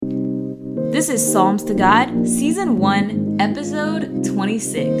This is Psalms to God, Season 1, Episode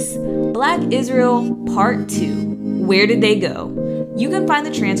 26, Black Israel, Part 2, Where Did They Go? You can find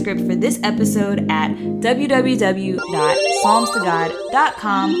the transcript for this episode at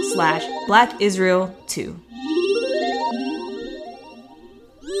www.psalmstogod.com/blackisrael2.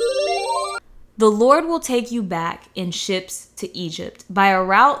 The Lord will take you back in ships to Egypt by a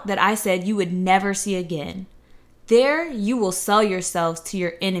route that I said you would never see again. There you will sell yourselves to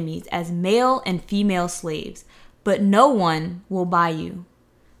your enemies as male and female slaves, but no one will buy you.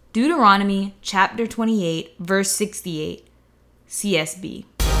 Deuteronomy chapter 28, verse 68, CSB.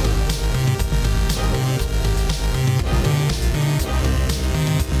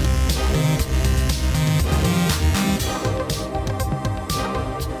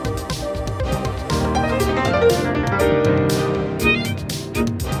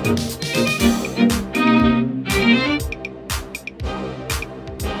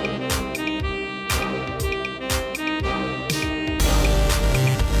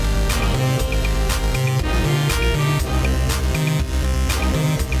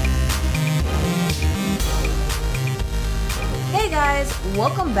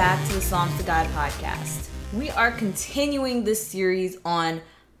 Welcome back to the Psalms to God podcast. We are continuing this series on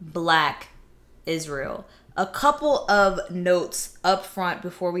Black Israel. A couple of notes up front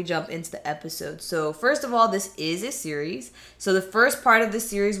before we jump into the episode. So first of all, this is a series. So the first part of the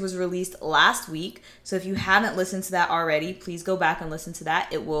series was released last week. So if you haven't listened to that already, please go back and listen to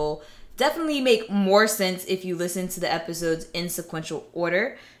that. It will definitely make more sense if you listen to the episodes in sequential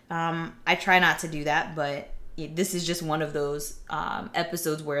order. I try not to do that, but this is just one of those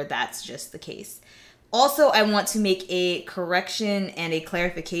episodes where that's just the case. Also, I want to make a correction and a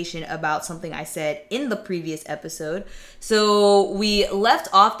clarification about something I said in the previous episode. So we left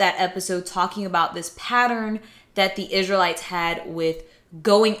off that episode talking about this pattern that the Israelites had with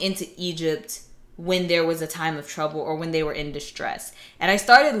going into Egypt when there was a time of trouble or when they were in distress. And I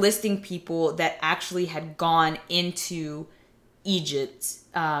started listing people that actually had gone into Egypt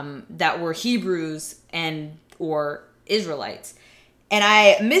that were Hebrews and or Israelites. And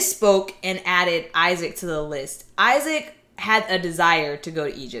I misspoke and added Isaac to the list. Isaac had a desire to go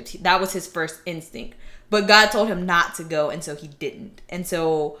to Egypt. That was his first instinct. But God told him not to go, and so he didn't. And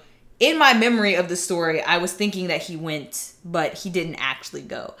so in my memory of the story, I was thinking that he went, but he didn't actually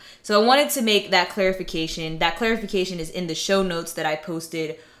go. So I wanted to make that clarification. That clarification is in the show notes that I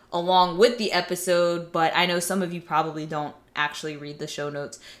posted along with the episode, but I know some of you probably don't actually read the show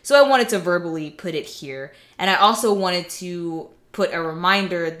notes. So I wanted to verbally put it here. And I also wanted to put a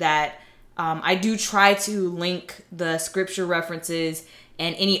reminder that I do try to link the scripture references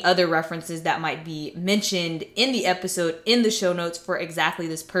and any other references that might be mentioned in the episode in the show notes for exactly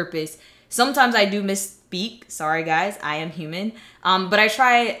this purpose. Sometimes I do misspeak. Sorry, guys. I am human. But I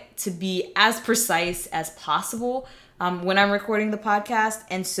try to be as precise as possible when I'm recording the podcast.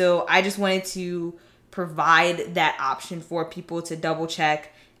 And so I just wanted to provide that option for people to double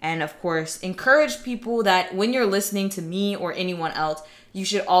check and, of course, encourage people that when you're listening to me or anyone else, you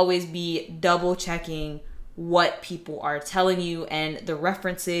should always be double checking what people are telling you and the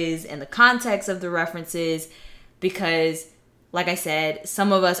references and the context of the references, because like I said,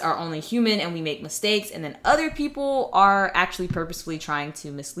 some of us are only human and we make mistakes, and then other people are actually purposefully trying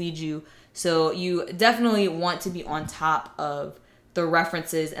to mislead you. So you definitely want to be on top of the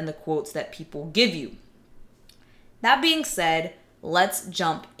references and the quotes that people give you. That being said, let's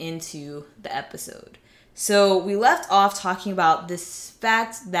jump into the episode. So we left off talking about this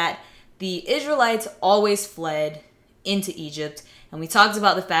fact that the Israelites always fled into Egypt, and we talked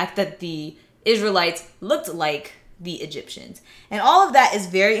about the fact that the Israelites looked like the Egyptians. And all of that is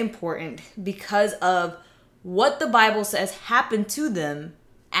very important because of what the Bible says happened to them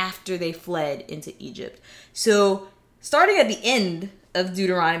after they fled into Egypt. So starting at the end of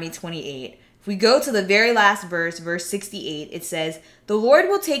Deuteronomy 28, if we go to the very last verse, verse 68, it says, "The Lord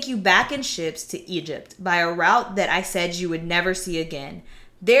will take you back in ships to Egypt by a route that I said you would never see again.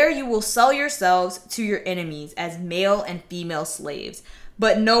 There you will sell yourselves to your enemies as male and female slaves,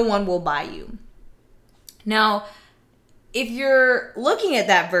 but no one will buy you." Now, if you're looking at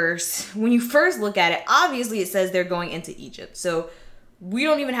that verse, when you first look at it, obviously it says they're going into Egypt. So we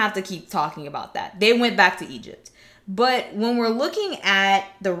don't even have to keep talking about that. They went back to Egypt. But when we're looking at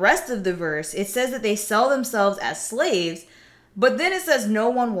the rest of the verse, it says that they sell themselves as slaves, but then it says no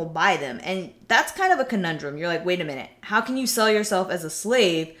one will buy them. And that's kind of a conundrum. You're like, wait a minute, how can you sell yourself as a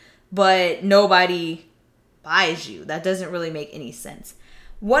slave, but nobody buys you? That doesn't really make any sense.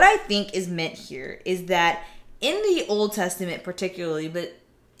 What I think is meant here is that in the Old Testament particularly, but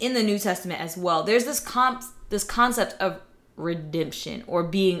in the New Testament as well, there's this concept of redemption or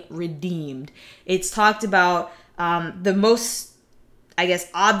being redeemed. It's talked about, the most, I guess,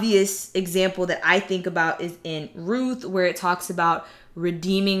 obvious example that I think about is in Ruth, where it talks about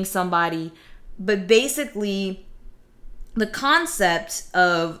redeeming somebody. But basically, the concept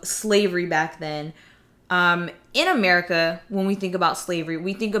of slavery back then, in America, when we think about slavery,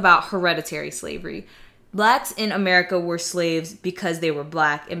 we think about hereditary slavery. Blacks in America were slaves because they were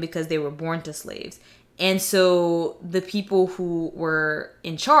black and because they were born to slaves. And so the people who were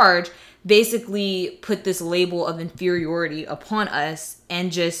in charge basically put this label of inferiority upon us,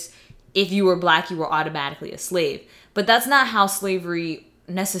 and just, if you were black, you were automatically a slave. But that's not how slavery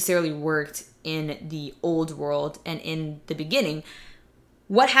necessarily worked in the old world and in the beginning.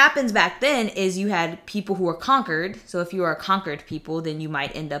 What happens back then is you had people who were conquered. So if you are a conquered people, then you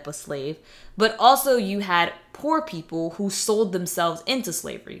might end up a slave. But also you had poor people who sold themselves into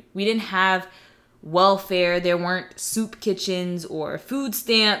slavery. We didn't have welfare. There weren't soup kitchens or food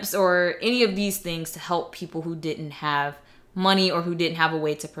stamps or any of these things to help people who didn't have money or who didn't have a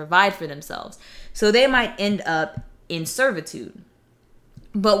way to provide for themselves. So they might end up in servitude.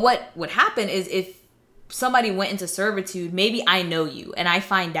 But what would happen is, if somebody went into servitude, maybe I know you and I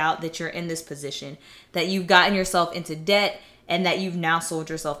find out that you're in this position, that you've gotten yourself into debt and that you've now sold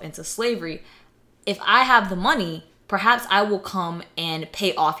yourself into slavery. If I have the money, perhaps I will come and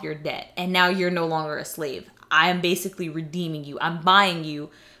pay off your debt, and now you're no longer a slave. I am basically redeeming you. I'm buying you,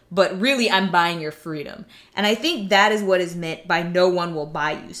 but really I'm buying your freedom. And I think that is what is meant by no one will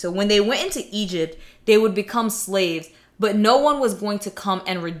buy you. So when they went into Egypt, they would become slaves, but no one was going to come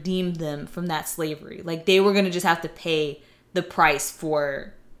and redeem them from that slavery. Like, they were going to just have to pay the price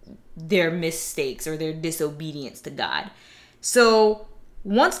for their mistakes or their disobedience to God. So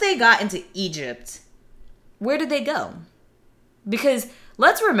once they got into Egypt, where did they go? Because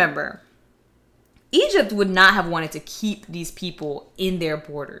let's remember, Egypt would not have wanted to keep these people in their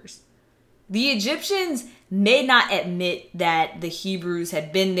borders. The Egyptians may not admit that the Hebrews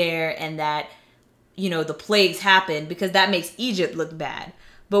had been there and that, the plagues happened, because that makes Egypt look bad.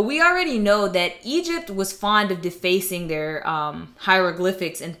 But we already know that Egypt was fond of defacing their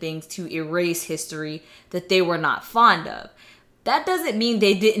hieroglyphics and things to erase history that they were not fond of. That doesn't mean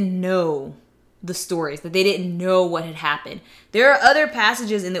they didn't know the stories, that they didn't know what had happened. There are other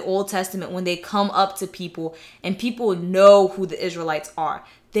passages in the Old Testament when they come up to people and people know who the Israelites are.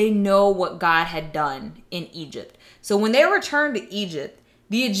 They know what God had done in Egypt. So when they return to Egypt,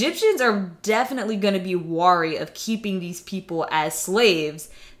 the Egyptians are definitely going to be wary of keeping these people as slaves,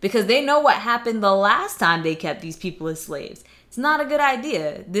 because they know what happened the last time they kept these people as slaves. It's not a good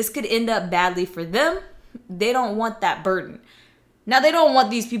idea. This could end up badly for them. They don't want that burden. Now, they don't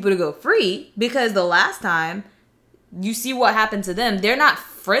want these people to go free, because the last time you see what happened to them, they're not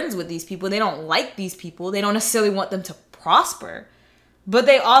friends with these people. They don't like these people. They don't necessarily want them to prosper, but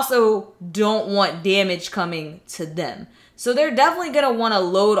they also don't want damage coming to them. So they're definitely going to want to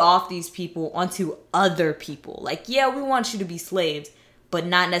load off these people onto other people. Like, yeah, we want you to be slaves, but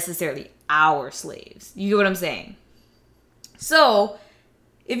not necessarily our slaves. You get what I'm saying? So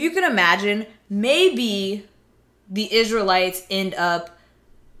if you can imagine, maybe the Israelites end up,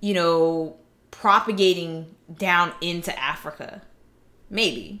 propagating down into Africa.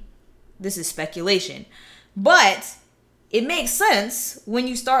 Maybe. This is speculation. But it makes sense when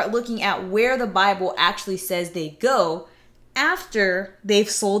you start looking at where the Bible actually says they go after they've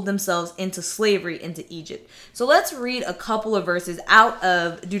sold themselves into slavery into Egypt. So let's read a couple of verses out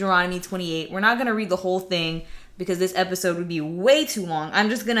of Deuteronomy 28. We're not going to read the whole thing because this episode would be way too long. I'm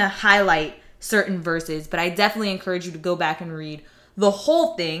just going to highlight certain verses, but I definitely encourage you to go back and read the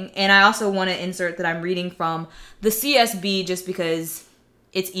whole thing. And I also want to insert that I'm reading from the CSB just because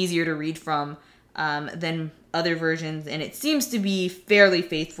it's easier to read from than other versions, and it seems to be fairly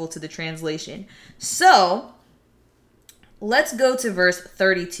faithful to the translation. So let's go to verse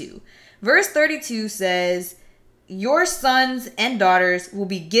 32. Verse 32 says, "Your sons and daughters will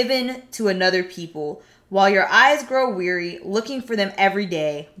be given to another people, while your eyes grow weary looking for them every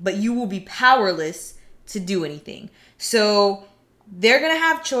day, but you will be powerless to do anything." So they're going to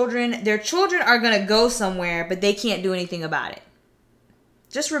have children. Their children are going to go somewhere, but they can't do anything about it.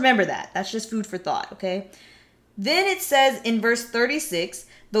 Just remember that. That's just food for thought, okay? Then it says in verse 36,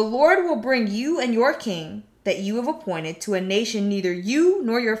 "The Lord will bring you and your king that you have appointed to a nation neither you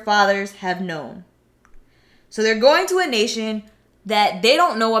nor your fathers have known." So they're going to a nation that they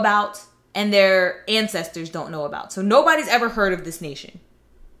don't know about and their ancestors don't know about. So nobody's ever heard of this nation.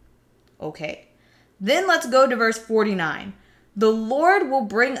 Okay. Then let's go to verse 49. "The Lord will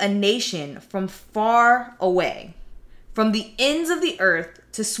bring a nation from far away, from the ends of the earth,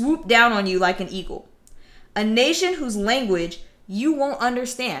 to swoop down on you like an eagle. a nation whose language you won't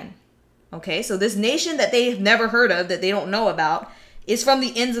understand. Okay, so this nation that they've never heard of, that they don't know about, is from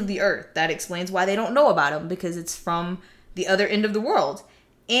the ends of the earth. That explains why they don't know about them, because it's from the other end of the world.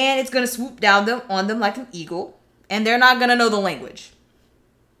 And it's going to swoop down on them like an eagle, and they're not going to know the language.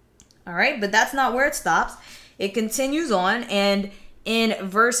 All right, but that's not where it stops. It continues on, and in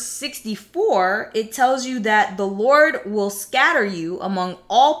verse 64, it tells you that the Lord will scatter you among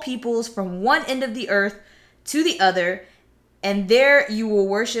all peoples from one end of the earth to the other, and there you will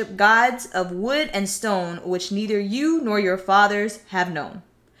worship gods of wood and stone, which neither you nor your fathers have known.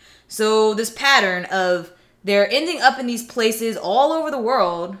 So this pattern of they're ending up in these places all over the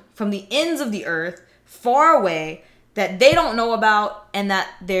world, from the ends of the earth, far away, that they don't know about and that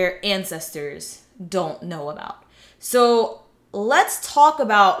their ancestors don't know about. So let's talk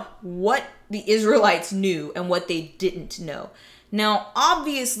about what the Israelites knew and what they didn't know. Now,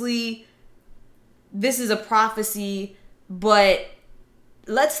 obviously, this is a prophecy, but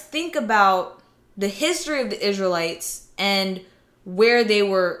let's think about the history of the Israelites and where they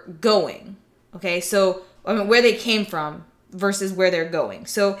were going. Okay, so where they came from versus where they're going.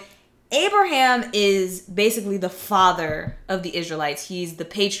 So Abraham is basically the father of the Israelites. He's the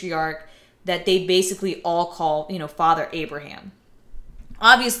patriarch that they basically all call, Father Abraham.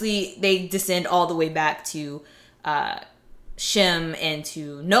 Obviously, they descend all the way back to Shem and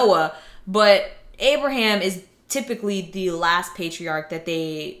to Noah, but Abraham is typically the last patriarch that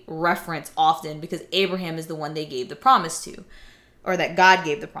they reference often, because Abraham is the one they gave the promise to, or that God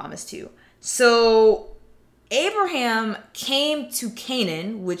gave the promise to. So Abraham came to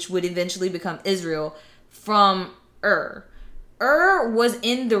Canaan, which would eventually become Israel, from Ur. Ur was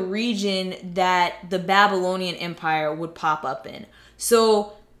in the region that the Babylonian Empire would pop up in.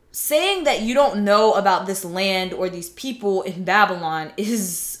 So saying that you don't know about this land or these people in Babylon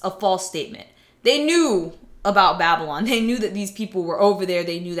is a false statement. They knew about Babylon. They knew that these people were over there.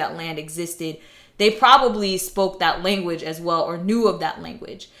 They knew that land existed. They probably spoke that language as well, or knew of that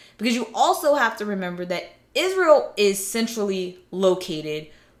language. Because you also have to remember that Israel is centrally located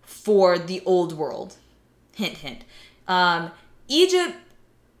for the old world. Hint, hint. Egypt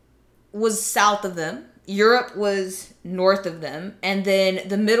was south of them. Europe was north of them. And then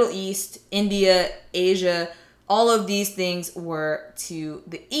the Middle East, India, Asia, all of these things were to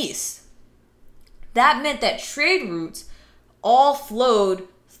the east. That meant that trade routes all flowed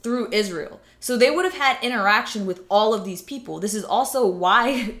through Israel. So they would have had interaction with all of these people. This is also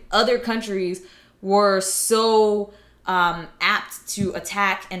why other countries were so apt to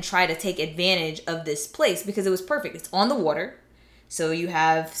attack and try to take advantage of this place, because it was perfect. It's on the water. So you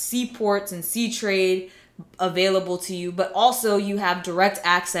have seaports and sea trade available to you, but also you have direct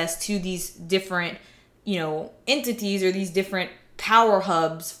access to these different, entities or these different power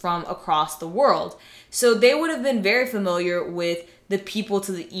hubs from across the world. So they would have been very familiar with the people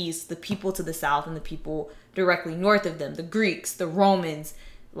to the east, the people to the south, and the people directly north of them. The Greeks, the Romans,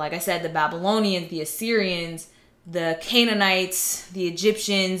 like I said, the Babylonians, the Assyrians, the Canaanites, the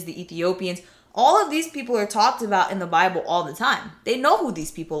Egyptians, the Ethiopians. All of these people are talked about in the Bible all the time. They know who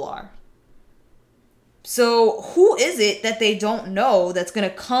these people are. So who is it that they don't know that's going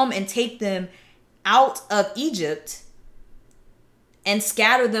to come and take them out of Egypt and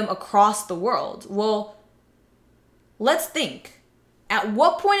scatter them across the world? Well, let's think. At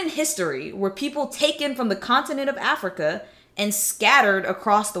what point in history were people taken from the continent of Africa and scattered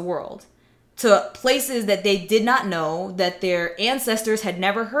across the world to places that they did not know, that their ancestors had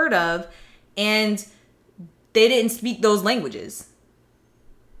never heard of, and they didn't speak those languages?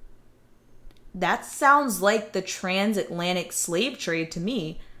 That sounds like the transatlantic slave trade to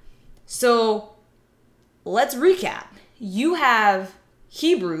me. So let's recap. You have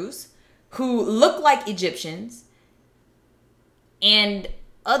Hebrews who look like Egyptians and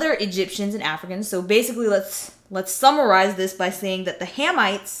other Egyptians and Africans. So basically, let's summarize this by saying that the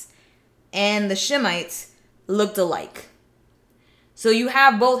Hamites and the Shemites looked alike. So you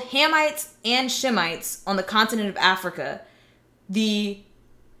have both Hamites and Shemites on the continent of Africa. The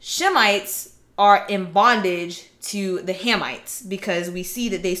Shemites are in bondage to the Hamites because we see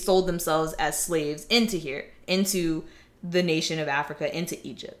that they sold themselves as slaves into the nation of Africa, into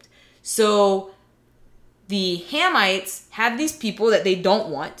Egypt. So the Hamites have these people that they don't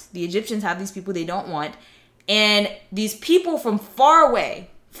want. The Egyptians have these people they don't want. And these people from far away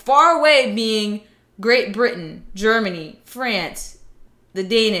being Great Britain, Germany, France, the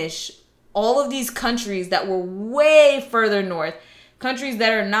Danish, all of these countries that were way further north, countries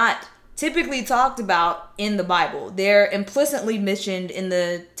that are not typically talked about in the Bible. They're implicitly mentioned in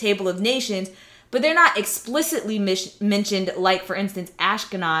the Table of Nations, but they're not explicitly mentioned, like, for instance,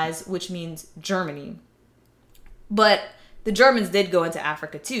 Ashkenaz, which means Germany. But the Germans did go into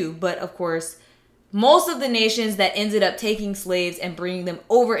Africa too. But of course, most of the nations that ended up taking slaves and bringing them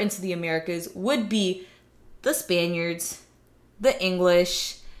over into the Americas would be the Spaniards, the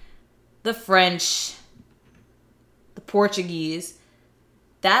English, the French, the Portuguese.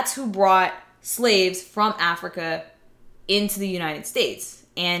 That's who brought slaves from Africa into the United States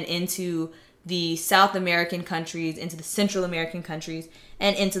and into the South American countries, into the Central American countries,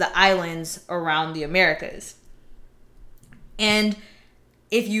 and into the islands around the Americas. And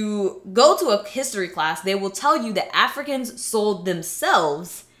if you go to a history class, they will tell you that Africans sold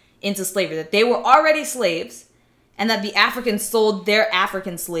themselves into slavery, that they were already slaves, and that the Africans sold their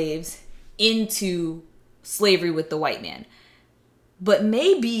African slaves into slavery with the white man. But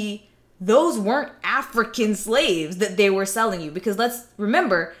maybe those weren't African slaves that they were selling you. Because let's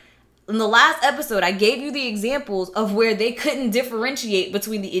remember, in the last episode, I gave you the examples of where they couldn't differentiate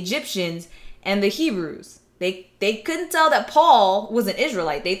between the Egyptians and the Hebrews. They couldn't tell that Paul was an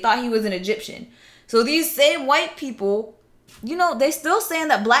Israelite. They thought he was an Egyptian. So these same white people, they still saying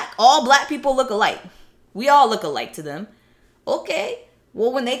that all black people look alike. We all look alike to them. Okay.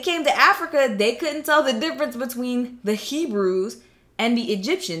 Well, when they came to Africa, they couldn't tell the difference between the Hebrews and the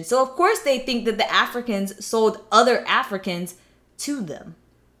Egyptians. So of course they think that the Africans sold other Africans to them.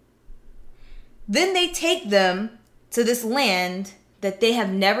 Then they take them to this land that they have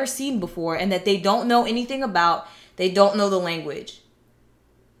never seen before and that they don't know anything about. They don't know the language.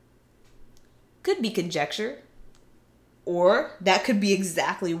 Could be conjecture. Or that could be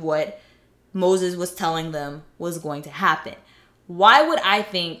exactly what Moses was telling them was going to happen. Why would I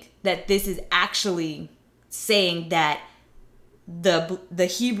think that this is actually saying that the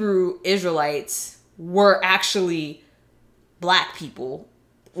Hebrew Israelites were actually black people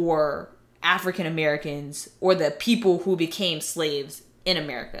or African Americans or the people who became slaves in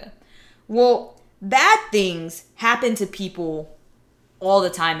America? Well, bad things happen to people all the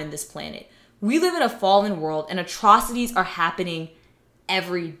time in this planet. We live in a fallen world and atrocities are happening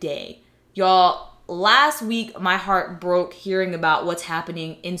every day. Y'all, last week my heart broke hearing about what's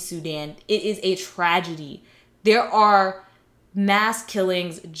happening in Sudan. It is a tragedy. There are mass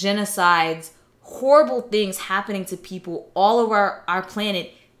killings, genocides, horrible things happening to people all over our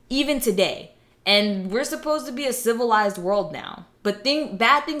planet, even today. And we're supposed to be a civilized world now. But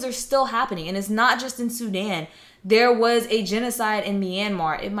bad things are still happening. And it's not just in Sudan. There was a genocide in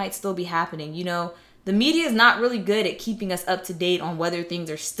Myanmar. It might still be happening. The media is not really good at keeping us up to date on whether things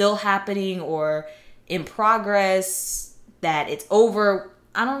are still happening or in progress, that it's over.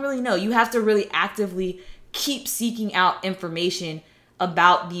 I don't really know. You have to really actively keep seeking out information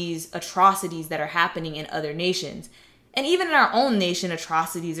about these atrocities that are happening in other nations. And even in our own nation,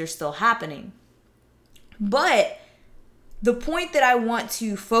 atrocities are still happening. But the point that I want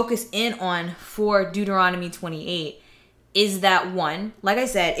to focus in on for Deuteronomy 28 is that, one, like I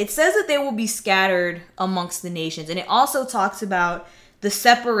said, it says that they will be scattered amongst the nations. And it also talks about the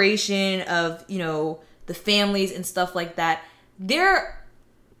separation of, the families and stuff like that. There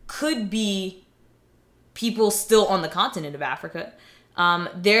could be people still on the continent of Africa.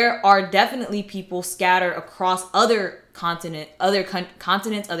 There are definitely people scattered across other continents, other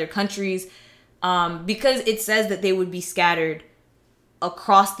countries, because it says that they would be scattered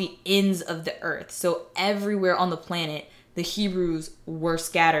across the ends of the earth. So everywhere on the planet, the Hebrews were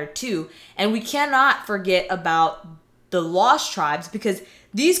scattered too. And we cannot forget about the lost tribes, because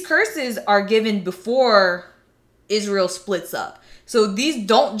these curses are given before Israel splits up. So these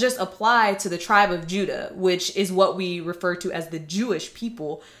don't just apply to the tribe of Judah, which is what we refer to as the Jewish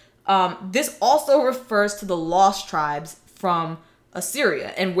people. This also refers to the lost tribes from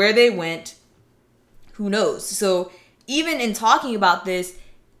Assyria, and where they went, who knows? So even in talking about this,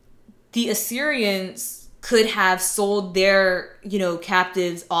 the Assyrians could have sold their,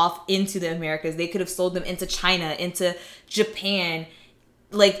 captives off into the Americas. They could have sold them into China, into Japan.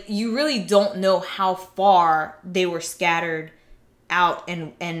 Like, you really don't know how far they were scattered out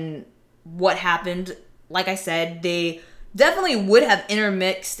and what happened. Like I said, they definitely would have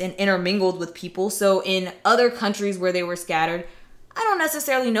intermixed and intermingled with people. So in other countries where they were scattered, I don't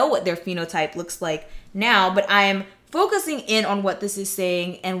necessarily know what their phenotype looks like now, but I am focusing in on what this is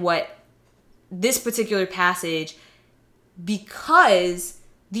saying and what this particular passage, because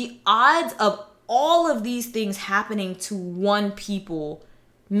the odds of all of these things happening to one people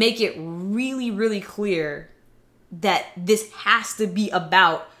make it really, really clear that this has to be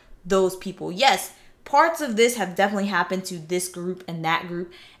about those people. Yes, parts of this have definitely happened to this group and that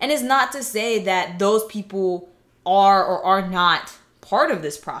group. And it's not to say that those people are or are not part of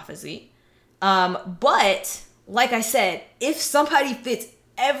this prophecy. But like I said, if somebody fits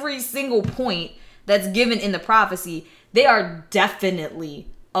every single point that's given in the prophecy, they are definitely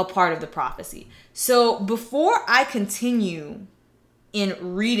a part of the prophecy. So before I continue in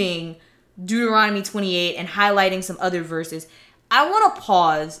reading Deuteronomy 28 and highlighting some other verses, I want to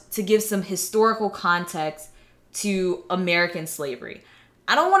pause to give some historical context to American slavery.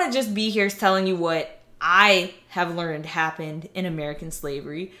 I don't want to just be here telling you what I have learned happened in American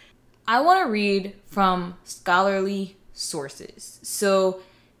slavery. I want to read from scholarly sources. So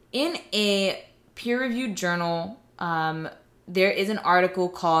in a peer-reviewed journal, there is an article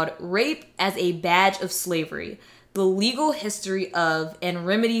called Rape as a Badge of Slavery, the Legal History of and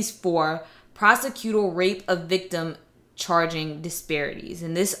Remedies for Prosecutorial Rape of Victim Charging Disparities.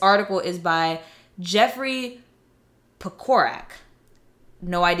 And this article is by Jeffrey Pekorak.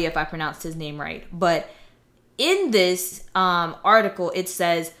 No idea if I pronounced his name right. But in this article, it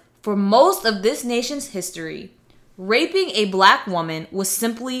says, for most of this nation's history, raping a black woman was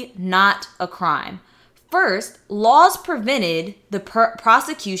simply not a crime. First, laws prevented the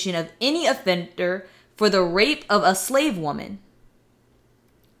prosecution of any offender for the rape of a slave woman.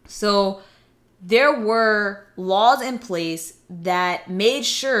 So there were laws in place that made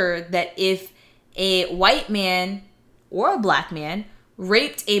sure that if a white man or a black man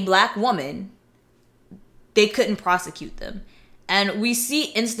raped a black woman, they couldn't prosecute them. And we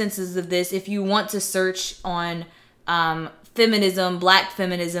see instances of this if you want to search on feminism, black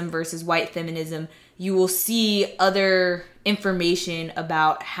feminism versus white feminism. You will see other information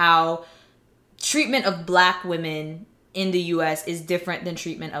about how treatment of black women in the U.S. is different than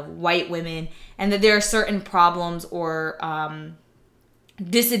treatment of white women, and that there are certain problems or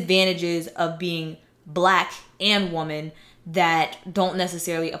disadvantages of being black and woman that don't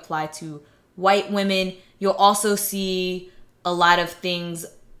necessarily apply to white women. You'll also see a lot of things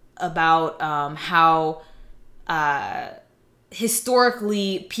about how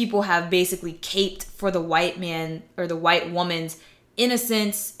historically people have basically caped for the white man or the white woman's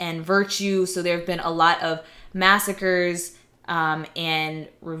innocence and virtue. So there have been a lot of massacres and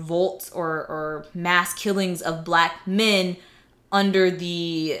revolts or mass killings of black men under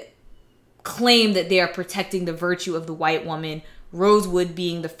the claim that they are protecting the virtue of the white woman. Rosewood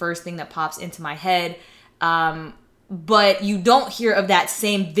being the first thing that pops into my head. But you don't hear of that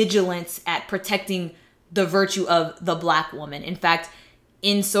same vigilance at protecting the virtue of the black woman. In fact,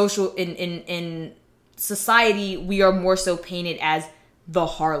 in society, we are more so painted as the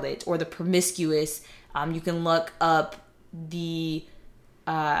harlot or the promiscuous. You can look up the,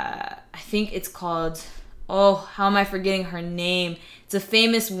 I think it's called, how am I forgetting her name? It's a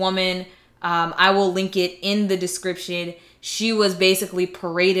famous woman. I will link it in the description. She was basically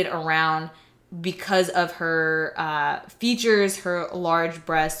paraded around because of her features, her large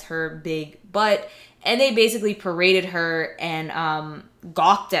breasts, her big butt. And they basically paraded her and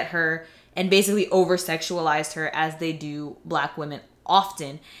gawked at her and basically over-sexualized her, as they do black women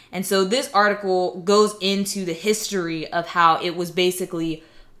often. And so this article goes into the history of how it was basically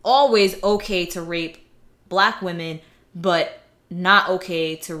always okay to rape black women, but not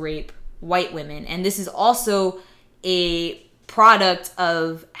okay to rape white women. And this is also a product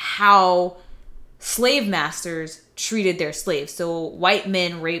of how slave masters treated their slaves. So white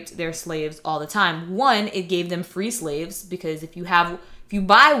men raped their slaves all the time. One, it gave them free slaves, because if you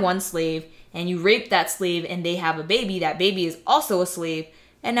buy one slave and you rape that slave and they have a baby, that baby is also a slave,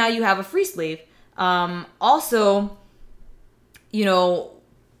 and now you have a free slave. Also, they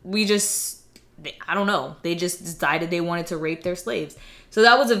just decided they wanted to rape their slaves. So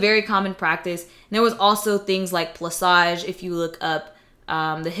that was a very common practice. And there was also things like plaçage. If you look up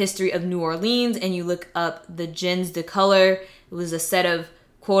the history of New Orleans and you look up the gens de couleur, it was a set of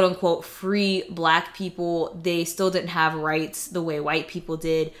quote unquote free black people. They still didn't have rights the way white people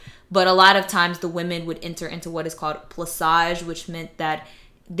did. But a lot of times the women would enter into what is called plaçage, which meant that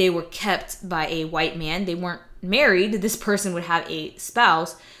they were kept by a white man. They weren't married. This person would have a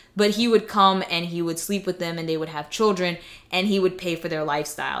spouse, but he would come and he would sleep with them and they would have children and he would pay for their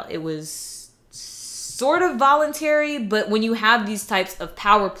lifestyle. It was sort of voluntary, but when you have these types of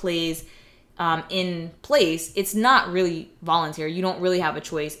power plays in place, it's not really voluntary. You don't really have a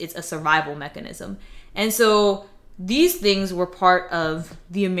choice. It's a survival mechanism. And so these things were part of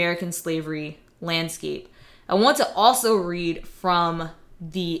the American slavery landscape. I want to also read from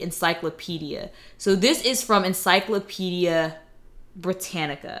the encyclopedia. So this is from Encyclopedia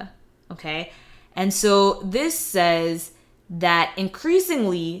Britannica, okay? And so this says that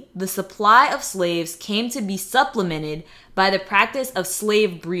increasingly the supply of slaves came to be supplemented by the practice of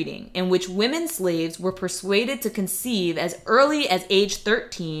slave breeding, in which women slaves were persuaded to conceive as early as age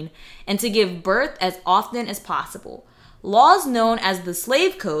 13 and to give birth as often as possible. Laws known as the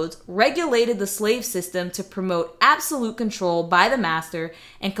slave codes regulated the slave system to promote absolute control by the master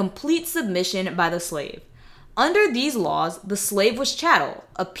and complete submission by the slave. Under these laws, the slave was chattel,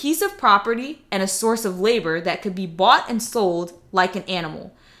 a piece of property and a source of labor that could be bought and sold like an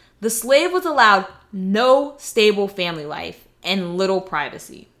animal. The slave was allowed no stable family life and little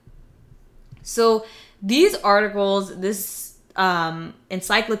privacy. So these articles, this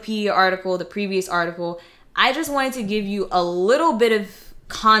encyclopedia article, the previous article, I just wanted to give you a little bit of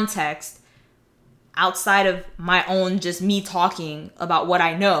context outside of my own, just me talking about what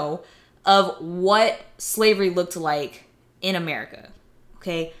I know of what slavery looked like in America.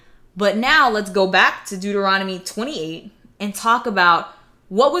 Okay. But now let's go back to Deuteronomy 28 and talk about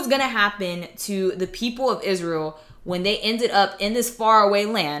what was going to happen to the people of Israel when they ended up in this faraway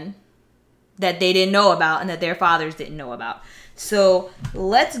land that they didn't know about and that their fathers didn't know about. So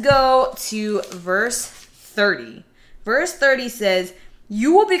let's go to verse 30. Verse 30 says,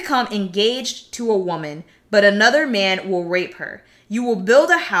 "You will become engaged to a woman, but another man will rape her. You will build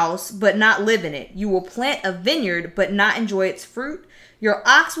a house, but not live in it. You will plant a vineyard, but not enjoy its fruit. Your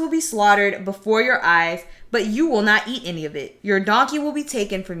ox will be slaughtered before your eyes, but you will not eat any of it. Your donkey will be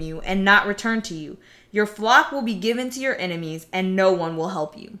taken from you and not returned to you. Your flock will be given to your enemies, and no one will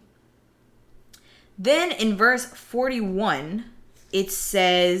help you." Then in verse 41, it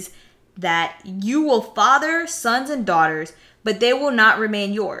says that you will father sons and daughters, but they will not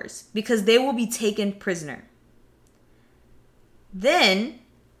remain yours, because they will be taken prisoner. Then,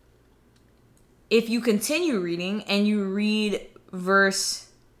 if you continue reading and you read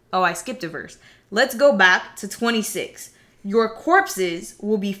I skipped a verse. Let's go back to 26. "Your corpses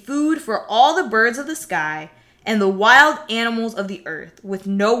will be food for all the birds of the sky and the wild animals of the earth, with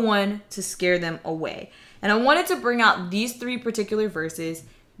no one to scare them away." And I wanted to bring out these three particular verses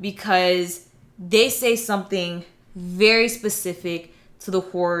because they say something very specific to the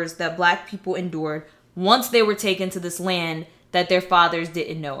horrors that Black people endured once they were taken to this land that their fathers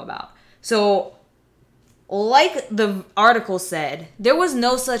didn't know about. So, like the article said, there was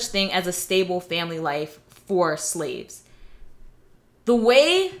no such thing as a stable family life for slaves. The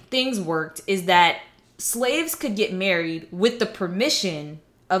way things worked is that slaves could get married with the permission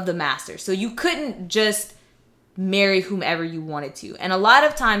of the master. So you couldn't just marry whomever you wanted to. And a lot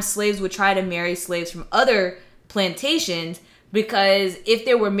of times slaves would try to marry slaves from other plantations, because if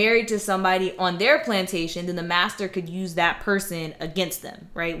they were married to somebody on their plantation, then the master could use that person against them,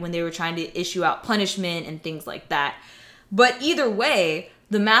 right? When they were trying to issue out punishment and things like that. But either way,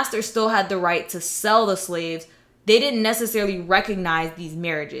 the master still had the right to sell the slaves. They didn't necessarily recognize these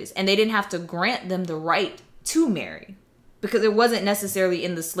marriages, and they didn't have to grant them the right to marry because it wasn't necessarily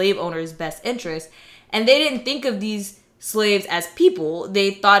in the slave owner's best interest. And they didn't think of these slaves as people.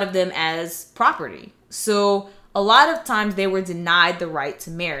 They thought of them as property. So a lot of times they were denied the right to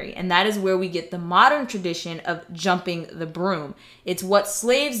marry. And that is where we get the modern tradition of jumping the broom. It's what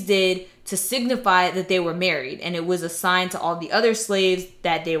slaves did to signify that they were married. And it was a sign to all the other slaves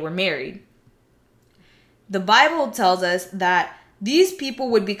that they were married. The Bible tells us that these people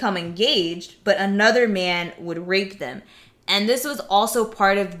would become engaged, but another man would rape them. And this was also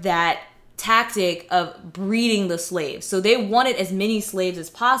part of that tactic of breeding the slaves. So they wanted as many slaves as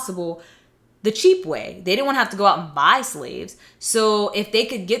possible the cheap way. They didn't want to have to go out and buy slaves. So if they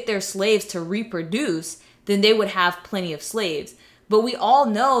could get their slaves to reproduce, then they would have plenty of slaves. But we all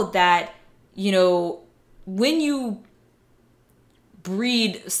know that, when you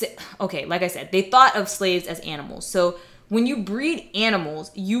breed, okay, like I said, they thought of slaves as animals. So when you breed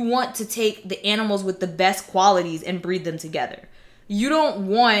animals, you want to take the animals with the best qualities and breed them together. You don't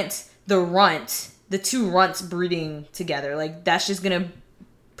want the two runts breeding together. Like, that's just going to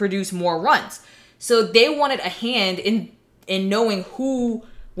produce more runts. So they wanted a hand in knowing who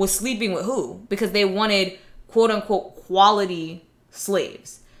was sleeping with who, because they wanted quote unquote quality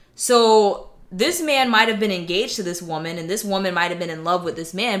slaves. So this man might have been engaged to this woman, and this woman might have been in love with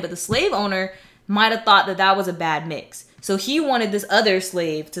this man, but the slave owner might have thought that that was a bad mix. So he wanted this other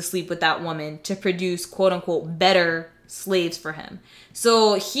slave to sleep with that woman to produce quote unquote better slaves for him.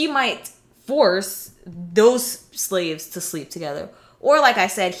 So he might force those slaves to sleep together. Or like I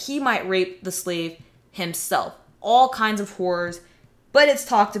said, he might rape the slave himself. All kinds of horrors, but it's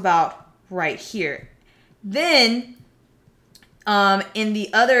talked about right here. Then, in the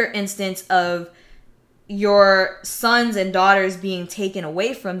other instance of your sons and daughters being taken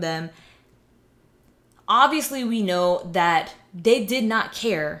away from them, obviously we know that they did not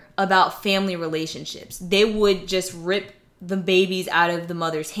care about family relationships. They would just rip the babies out of the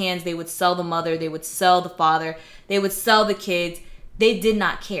mother's hands. They would sell the mother. They would sell the father. They would sell the kids. They did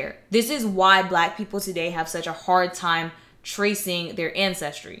not care. This is why black people today have such a hard time tracing their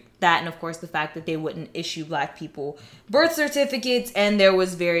ancestry. That, and of course the fact that they wouldn't issue black people birth certificates, and there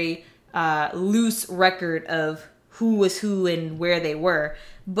was very loose record of who was who and where they were.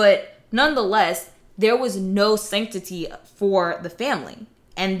 But nonetheless, there was no sanctity for the family.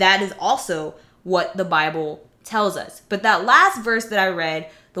 And that is also what the Bible tells us. But that last verse that I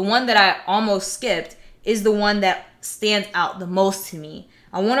read, the one that I almost skipped, is the one that stands out the most to me.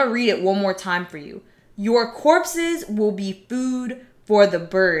 I want to read it one more time for you. Your corpses will be food for the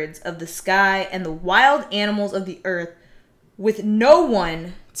birds of the sky and the wild animals of the earth, with no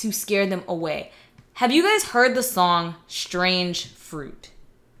one to scare them away. Have you guys heard the song Strange Fruit?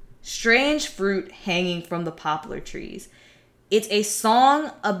 Strange fruit hanging from the poplar trees. It's a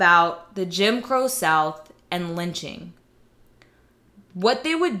song about the Jim Crow South and lynching. What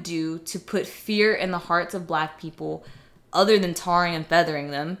they would do to put fear in the hearts of black people, other than tarring and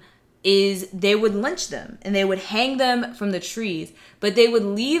feathering them, is they would lynch them and they would hang them from the trees, but they would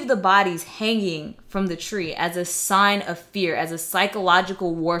leave the bodies hanging from the tree as a sign of fear, as a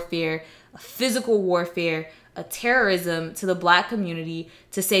psychological warfare, a physical warfare, a terrorism to the black community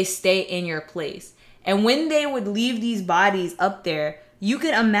to say, stay in your place. And when they would leave these bodies up there, you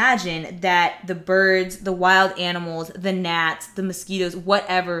can imagine that the birds, the wild animals, the gnats, the mosquitoes,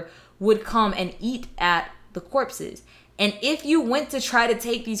 whatever, would come and eat at the corpses. And if you went to try to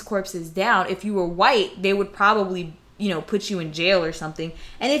take these corpses down, if you were white, they would probably, put you in jail or something.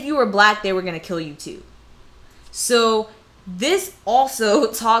 And if you were black, they were going to kill you too. So this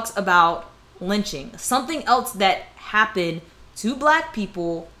also talks about lynching, something else that happened to black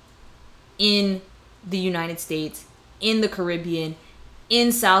people in the United States, in the Caribbean,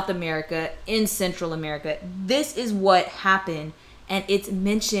 in South America, in Central America. This is what happened, and it's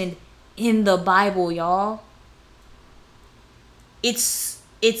mentioned in the Bible, y'all. It's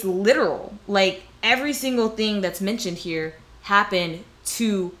literal. Like, every single thing that's mentioned here happened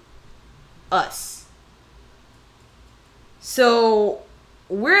to us. So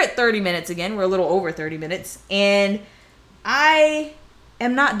we're at 30 minutes again. We're a little over 30 minutes, and I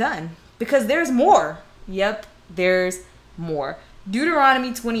am not done because there's more. Yep, there's more.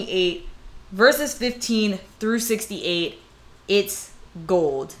 Deuteronomy 28 verses 15 through 68. It's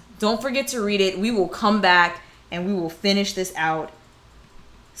gold. Don't forget to read it. We will come back and we will finish this out.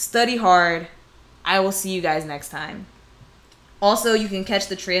 Study hard. I will see you guys next time. Also, you can catch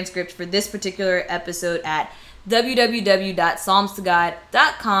the transcript for this particular episode at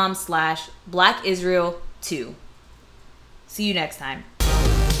www.psalmstogod.com/blackisrael2. See you next time.